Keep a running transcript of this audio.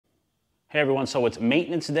Hey everyone, so it's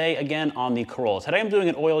maintenance day again on the Corolla. Today I'm doing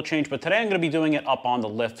an oil change, but today I'm going to be doing it up on the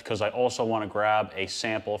lift because I also want to grab a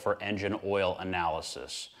sample for engine oil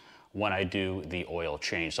analysis when I do the oil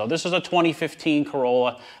change. So this is a 2015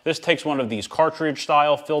 Corolla. This takes one of these cartridge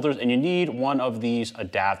style filters and you need one of these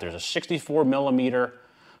adapters, a 64 millimeter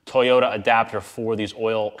Toyota adapter for these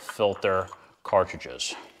oil filter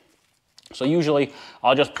cartridges. So usually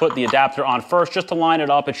I'll just put the adapter on first just to line it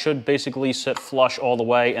up. It should basically sit flush all the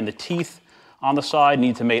way, and the teeth on the side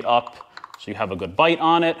need to mate up so you have a good bite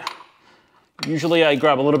on it. Usually I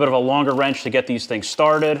grab a little bit of a longer wrench to get these things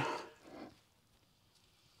started.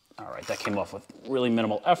 All right, that came off with really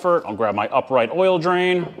minimal effort. I'll grab my upright oil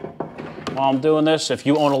drain while I'm doing this. If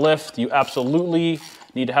you own a lift, you absolutely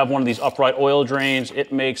need to have one of these upright oil drains.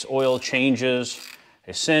 It makes oil changes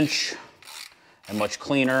a cinch and much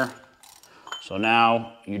cleaner. So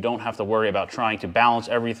now you don't have to worry about trying to balance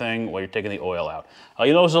everything while you're taking the oil out.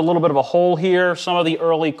 You notice a little bit of a hole here. Some of the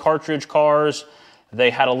early cartridge cars,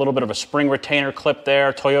 they had a little bit of a spring retainer clip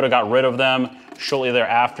there. Toyota got rid of them shortly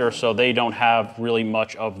thereafter, so they don't have really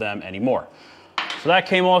much of them anymore. So that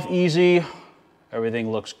came off easy. Everything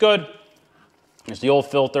looks good. It's the old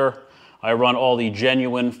filter. I run all the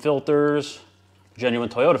genuine filters, genuine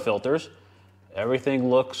Toyota filters. Everything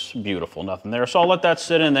looks beautiful, nothing there. So I'll let that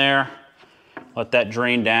sit in there. Let that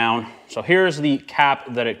drain down. So here's the cap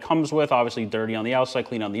that it comes with, obviously dirty on the outside,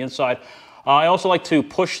 clean on the inside. I also like to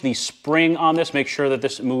push the spring on this, make sure that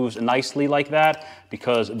this moves nicely like that,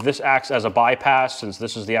 because this acts as a bypass since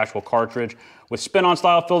this is the actual cartridge. With spin-on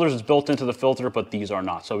style filters, it's built into the filter, but these are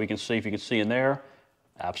not. So we can see, if you can see in there,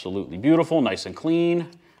 absolutely beautiful, nice and clean,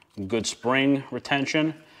 good spring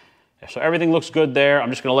retention. So everything looks good there.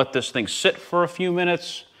 I'm just gonna let this thing sit for a few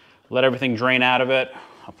minutes, let everything drain out of it.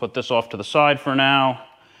 I'll put this off to the side for now,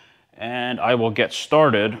 and I will get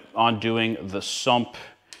started on doing the sump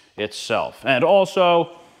itself. And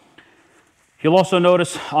also, you'll also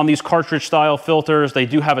notice on these cartridge style filters, they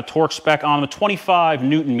do have a torque spec on them, 25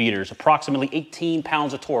 Newton meters, approximately 18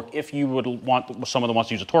 pounds of torque. If you would want, someone that wants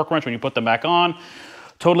to use a torque wrench when you put them back on,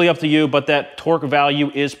 totally up to you, but that torque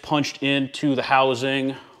value is punched into the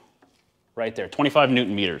housing right there, 25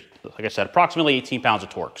 Newton meters. Like I said, approximately 18 pounds of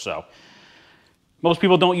torque. So most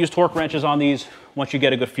people don't use torque wrenches on these once you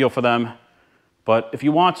get a good feel for them. But if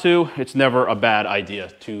you want to, it's never a bad idea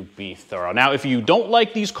to be thorough. Now, if you don't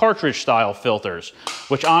like these cartridge style filters,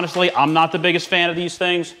 which honestly, I'm not the biggest fan of these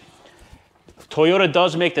things, Toyota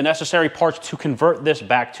does make the necessary parts to convert this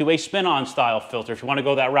back to a spin-on style filter. If you want to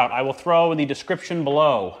go that route, I will throw in the description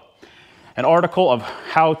below an article of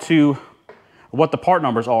what the part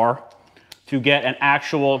numbers are to get an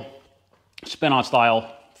actual spin-on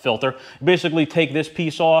style filter. Basically take this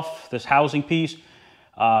piece off, this housing piece. It's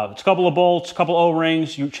a couple of bolts, a couple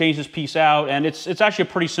O-rings, you change this piece out, and it's actually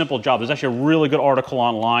a pretty simple job. There's actually a really good article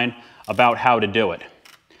online about how to do it.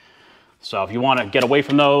 So if you want to get away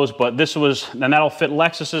from those, but this was, and that'll fit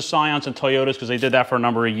Lexus's, Scions, and Toyotas because they did that for a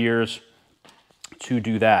number of years to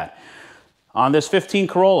do that. On this 15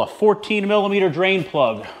 Corolla, 14 millimeter drain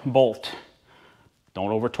plug bolt. Don't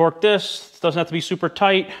over torque this. It doesn't have to be super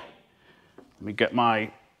tight. Let me get my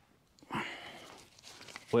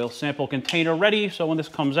oil sample container ready so when this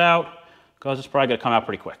comes out, because it's probably gonna come out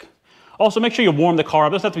pretty quick. Also, make sure you warm the car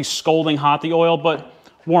up. It doesn't have to be scalding hot, the oil, but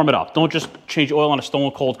warm it up. Don't just change oil on a stone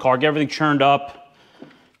cold car. Get everything churned up.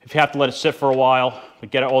 If you have to let it sit for a while, but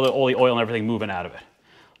get all the oil and everything moving out of it.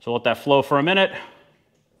 So let that flow for a minute.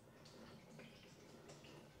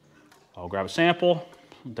 I'll grab a sample.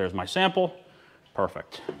 There's my sample.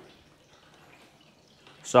 Perfect.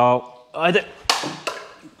 So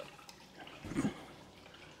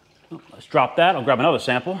let's drop that. I'll grab another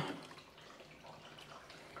sample.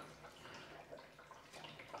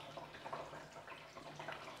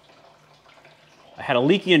 I had a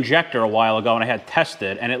leaky injector a while ago and I had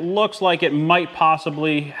tested, and it looks like it might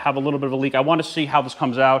possibly have a little bit of a leak. I want to see how this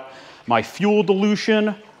comes out. My fuel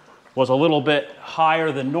dilution was a little bit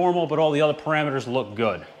higher than normal, but all the other parameters look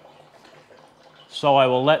good. So I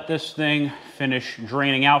will let this thing finish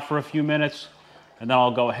draining out for a few minutes, and then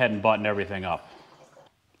I'll go ahead and button everything up.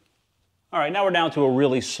 All right, now we're down to a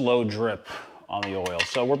really slow drip on the oil.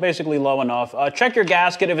 So we're basically low enough. Check your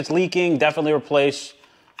gasket. If it's leaking, definitely replace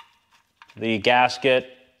the gasket.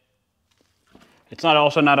 It's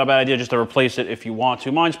also not a bad idea just to replace it if you want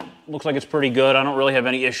to. Mine looks like it's pretty good. I don't really have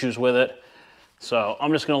any issues with it. So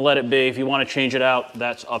I'm just gonna let it be. If you wanna change it out,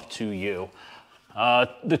 that's up to you.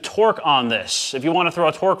 The torque on this, if you wanna throw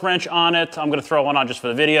a torque wrench on it, I'm gonna throw one on just for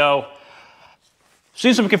the video.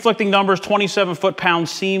 Seen some conflicting numbers. 27 foot-pounds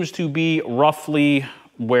seems to be roughly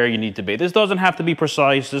where you need to be. This doesn't have to be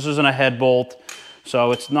precise. This isn't a head bolt.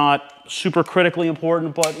 So it's not super critically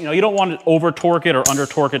important, but you know, you don't want to over torque it or under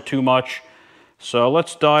torque it too much. So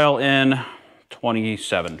let's dial in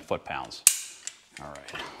 27 foot-pounds. All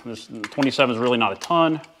right, this 27 is really not a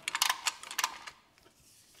ton.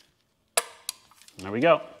 There we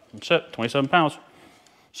go, that's it, 27 pounds.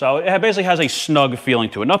 So it basically has a snug feeling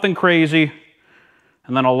to it, nothing crazy.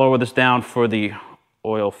 And then I'll lower this down for the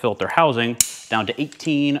oil filter housing down to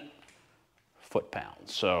 18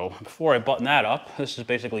 foot-pounds. So before I button that up, this is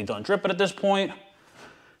basically done dripping at this point.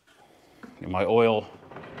 Get my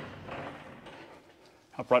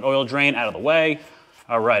upright oil drain out of the way.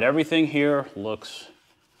 All right, everything here looks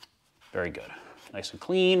very good. Nice and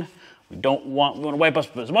clean. We want to wipe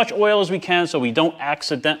up as much oil as we can so we don't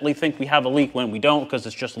accidentally think we have a leak when we don't, because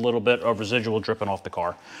it's just a little bit of residual dripping off the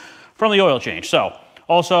car from the oil change. So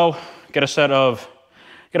also get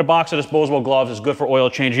a box of disposable gloves. It's good for oil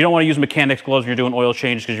change. You don't want to use mechanics gloves when you're doing oil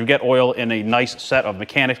changes, because you get oil in a nice set of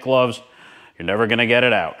mechanics gloves, you're never going to get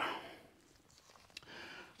it out.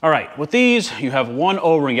 All right, with these, you have one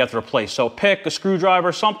O-ring you have to replace. So pick a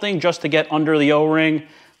screwdriver, something just to get under the O-ring,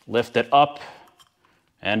 lift it up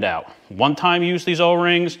and out. One-time use these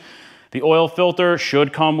O-rings. The oil filter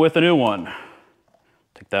should come with a new one.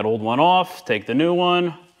 Take that old one off, take the new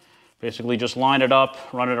one. Basically just line it up,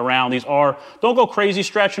 run it around. Don't go crazy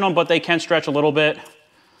stretching them, but they can stretch a little bit.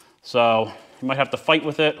 So you might have to fight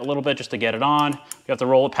with it a little bit just to get it on. You have to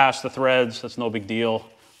roll it past the threads, that's no big deal,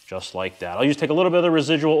 just like that. I'll just take a little bit of the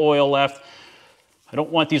residual oil left. I don't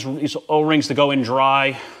want these O-rings to go in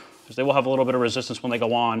dry, because they will have a little bit of resistance when they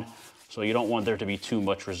go on, so you don't want there to be too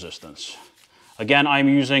much resistance. Again, I'm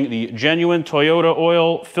using the genuine Toyota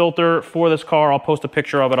oil filter for this car. I'll post a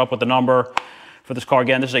picture of it up with the number. For this car,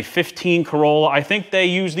 again, this is a 15 Corolla. I think they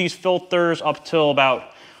use these filters up till about,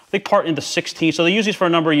 I think part into 16. So they use these for a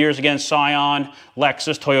number of years. Again, Scion,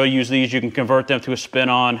 Lexus, Toyota use these. You can convert them to a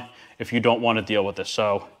spin-on if you don't want to deal with this.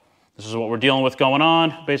 So this is what we're dealing with going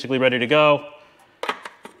on. Basically ready to go.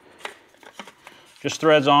 Just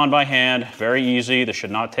threads on by hand, very easy. This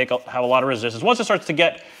should not have a lot of resistance. Once it starts to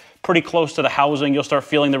get pretty close to the housing, you'll start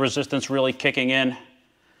feeling the resistance really kicking in.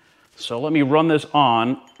 So let me run this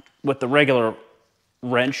on with the regular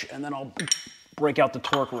wrench, and then I'll break out the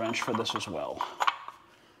torque wrench for this as well.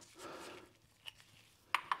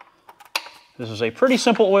 This is a pretty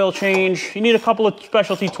simple oil change. You need a couple of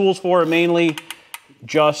specialty tools for it, mainly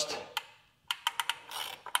just,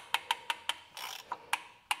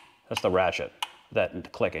 that's the ratchet,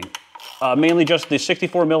 that clicking. Mainly just the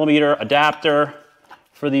 64mm adapter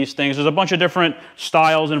for these things. There's a bunch of different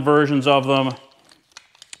styles and versions of them.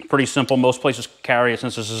 Pretty simple, most places carry it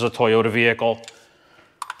since this is a Toyota vehicle.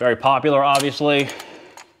 Very popular, obviously.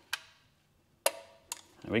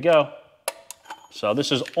 There we go. So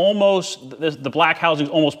this is the black housing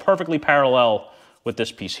is almost perfectly parallel with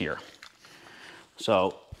this piece here.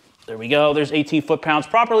 So there we go, there's 18 foot-pounds.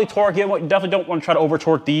 Properly torqued, you definitely don't want to try to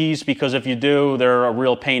over-torque these, because if you do, they're a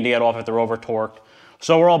real pain to get off if they're over-torqued.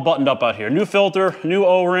 So we're all buttoned up out here. New filter, new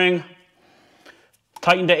O-ring,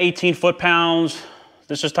 tightened to 18 foot-pounds.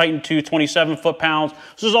 This is tightened to 27 foot-pounds.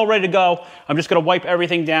 This is all ready to go. I'm just gonna wipe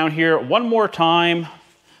everything down here one more time,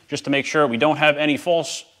 just to make sure we don't have any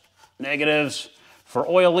false negatives for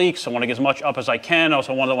oil leaks. I wanna get as much up as I can. I also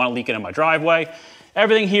don't want to leak it in my driveway.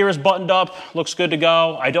 Everything here is buttoned up, looks good to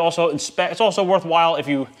go. I'd also inspect, it's also worthwhile if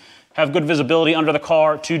you have good visibility under the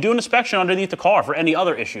car to do an inspection underneath the car for any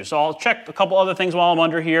other issues. So I'll check a couple other things while I'm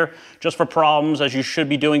under here, just for problems, as you should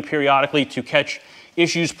be doing periodically, to catch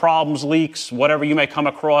issues, problems, leaks, whatever you may come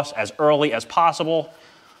across as early as possible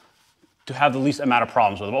to have the least amount of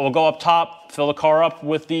problems with it. But we'll go up top, fill the car up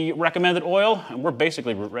with the recommended oil, and we're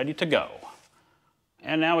basically ready to go.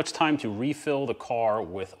 And now it's time to refill the car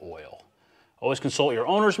with oil. Always consult your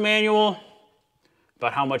owner's manual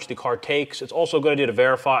about how much the car takes. It's also a good idea to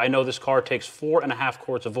verify. I know this car takes 4.5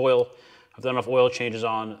 quarts of oil. I've done enough oil changes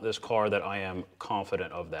on this car that I am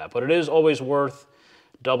confident of that. But it is always worth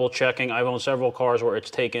double checking. I've owned several cars where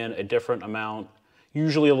it's taken a different amount,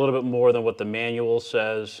 usually a little bit more than what the manual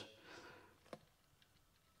says.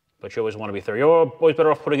 But you always want to be thorough. You're always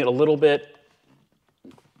better off putting it a little bit,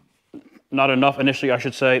 not enough initially, I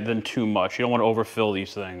should say, than too much. You don't want to overfill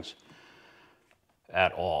these things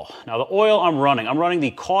at all. Now the oil I'm running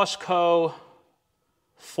the Costco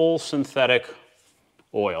full synthetic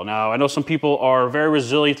oil. Now I know some people are very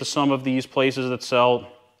resilient to some of these places that sell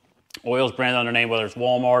oils branded under name, whether it's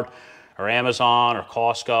Walmart or Amazon or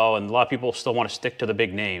Costco, and a lot of people still want to stick to the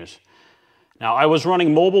big names. Now I was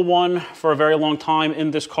running Mobil One for a very long time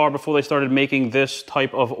in this car before they started making this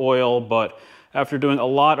type of oil, but after doing a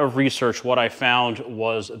lot of research, what I found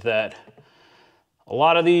was that a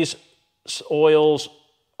lot of these oils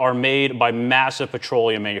are made by massive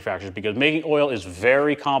petroleum manufacturers, because making oil is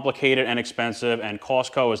very complicated and expensive, and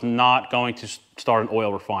Costco is not going to start an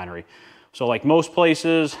oil refinery. So like most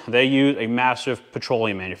places, they use a massive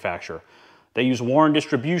petroleum manufacturer. They use Warren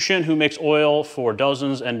Distribution, who makes oil for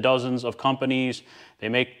dozens and dozens of companies. They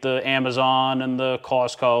make the Amazon and the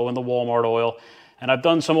Costco and the Walmart oil. And I've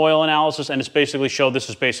done some oil analysis, and it's basically showed this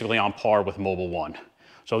is basically on par with Mobil 1.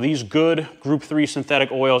 So these good Group 3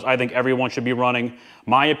 synthetic oils, I think everyone should be running.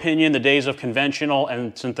 My opinion, the days of conventional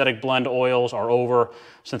and synthetic blend oils are over.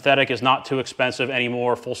 Synthetic is not too expensive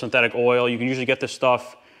anymore. Full synthetic oil, you can usually get this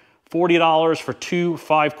stuff $40 for 2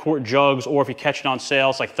 5-quart jugs, or if you catch it on sale,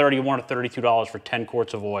 it's like $31 to $32 for 10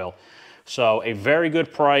 quarts of oil. So a very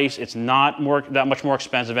good price. It's not that much more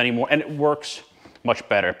expensive anymore, and it works much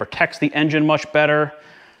better. It protects the engine much better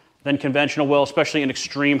than conventional will, especially in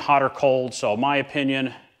extreme hot or cold. So my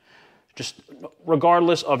opinion, just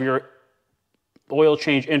regardless of your oil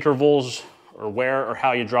change intervals or where or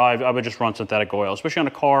how you drive, I would just run synthetic oil, especially on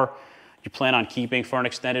a car you plan on keeping for an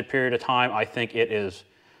extended period of time. I think it is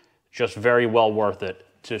just very well worth it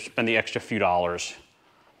to spend the extra few dollars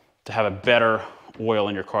to have a better oil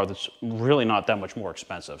in your car that's really not that much more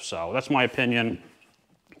expensive. So that's my opinion.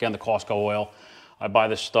 Again, the Costco oil. I buy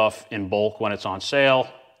this stuff in bulk when it's on sale,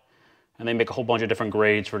 and they make a whole bunch of different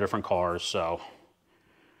grades for different cars. So,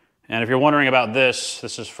 and if you're wondering about this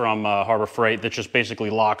is from Harbor Freight. That just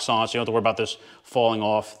basically locks on, so you don't have to worry about this falling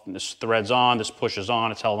off. This threads on, this pushes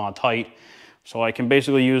on, it's held on tight. So I can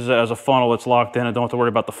basically use it as a funnel that's locked in. I don't have to worry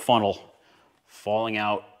about the funnel falling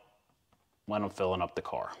out when I'm filling up the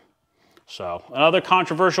car. So another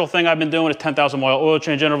controversial thing I've been doing is 10,000 mile oil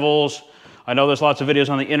change intervals. I know there's lots of videos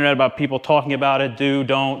on the internet about people talking about it, do,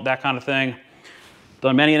 don't, that kind of thing.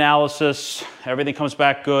 Done many analysis, everything comes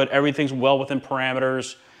back good, everything's well within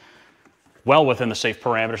parameters, well within the safe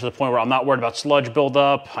parameters, to the point where I'm not worried about sludge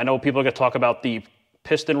buildup. I know people are gonna talk about the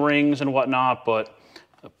piston rings and whatnot, but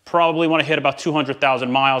probably want to hit about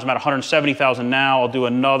 200,000 miles. I'm at 170,000 now. I'll do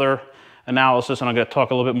another analysis, and I'm going to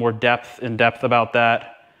talk a little bit more in depth about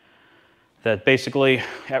that. That basically,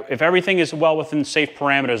 if everything is well within safe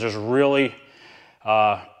parameters, there's really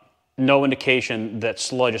no indication that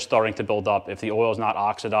sludge is starting to build up if the oil is not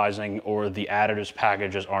oxidizing or the additives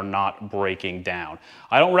packages are not breaking down.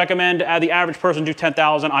 I don't recommend the average person do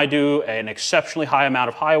 10,000. I do an exceptionally high amount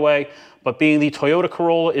of highway, but being the Toyota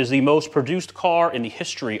Corolla is the most produced car in the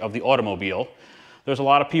history of the automobile, there's a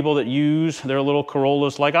lot of people that use their little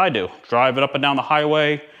Corollas like I do. Drive it up and down the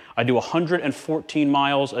highway. I do 114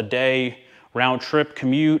 miles a day round trip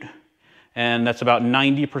commute, and that's about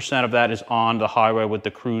 90% of that is on the highway with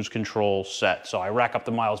the cruise control set. So I rack up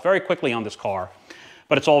the miles very quickly on this car,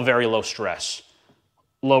 but it's all very low stress.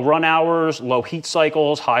 Low run hours, low heat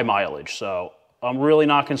cycles, high mileage. So I'm really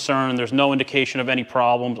not concerned. There's no indication of any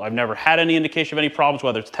problems. I've never had any indication of any problems,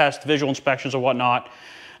 whether it's tests, visual inspections, or whatnot.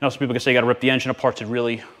 I know some people can say you got to rip the engine apart to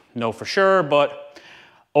really know for sure, but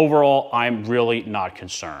overall, I'm really not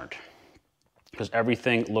concerned because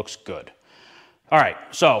everything looks good. All right,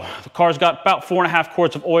 so the car's got about 4.5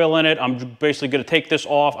 quarts of oil in it. I'm basically going to take this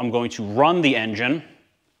off. I'm going to run the engine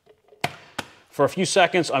for a few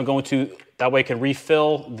seconds. I'm going to, that way I can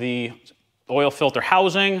refill the oil filter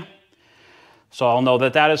housing. So I'll know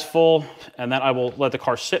that that is full, and then I will let the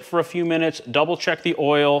car sit for a few minutes, double check the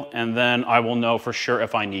oil, and then I will know for sure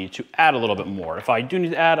if I need to add a little bit more. If I do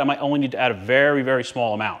need to add, I might only need to add a very, very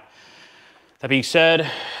small amount. That being said,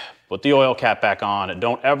 put the oil cap back on.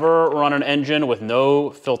 Don't ever run an engine with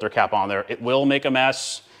no filter cap on there. It will make a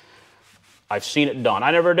mess. I've seen it done.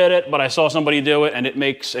 I never did it, but I saw somebody do it, and it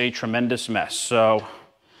makes a tremendous mess. So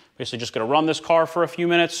basically just gonna run this car for a few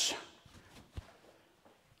minutes,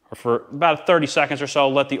 or for about 30 seconds or so,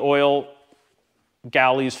 let the oil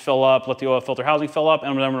galleys fill up, let the oil filter housing fill up,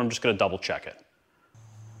 and then I'm just gonna double check it.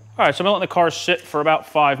 All right, so I'm gonna let the car sit for about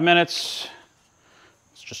 5 minutes.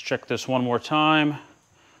 Let's just check this one more time.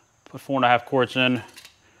 Put 4.5 quarts in.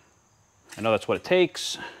 I know that's what it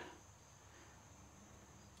takes.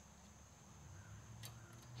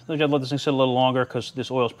 So I'd let this thing sit a little longer because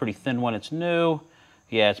this oil is pretty thin when it's new.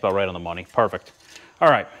 Yeah, it's about right on the money. Perfect. All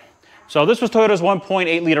right. So this was Toyota's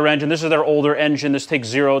 1.8 liter engine. This is their older engine. This takes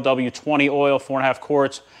 0 W20 oil, 4.5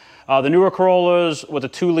 quarts. The newer Corollas with a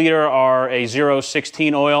 2 liter are a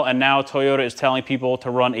 0.16 oil, and now Toyota is telling people to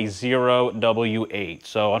run a 0 W8.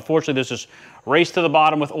 So unfortunately, this is race to the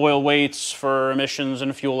bottom with oil weights for emissions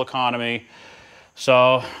and fuel economy.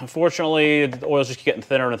 So unfortunately, the oil's just getting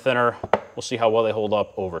thinner and thinner. We'll see how well they hold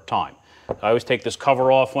up over time. I always take this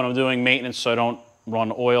cover off when I'm doing maintenance so I don't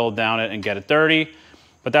run oil down it and get it dirty.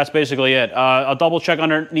 But that's basically it. I'll double check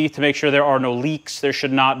underneath to make sure there are no leaks. There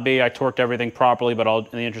should not be. I torqued everything properly, but in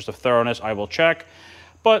the interest of thoroughness, I will check.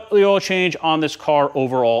 But the oil change on this car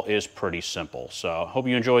overall is pretty simple. So hope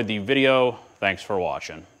you enjoyed the video. Thanks for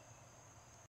watching.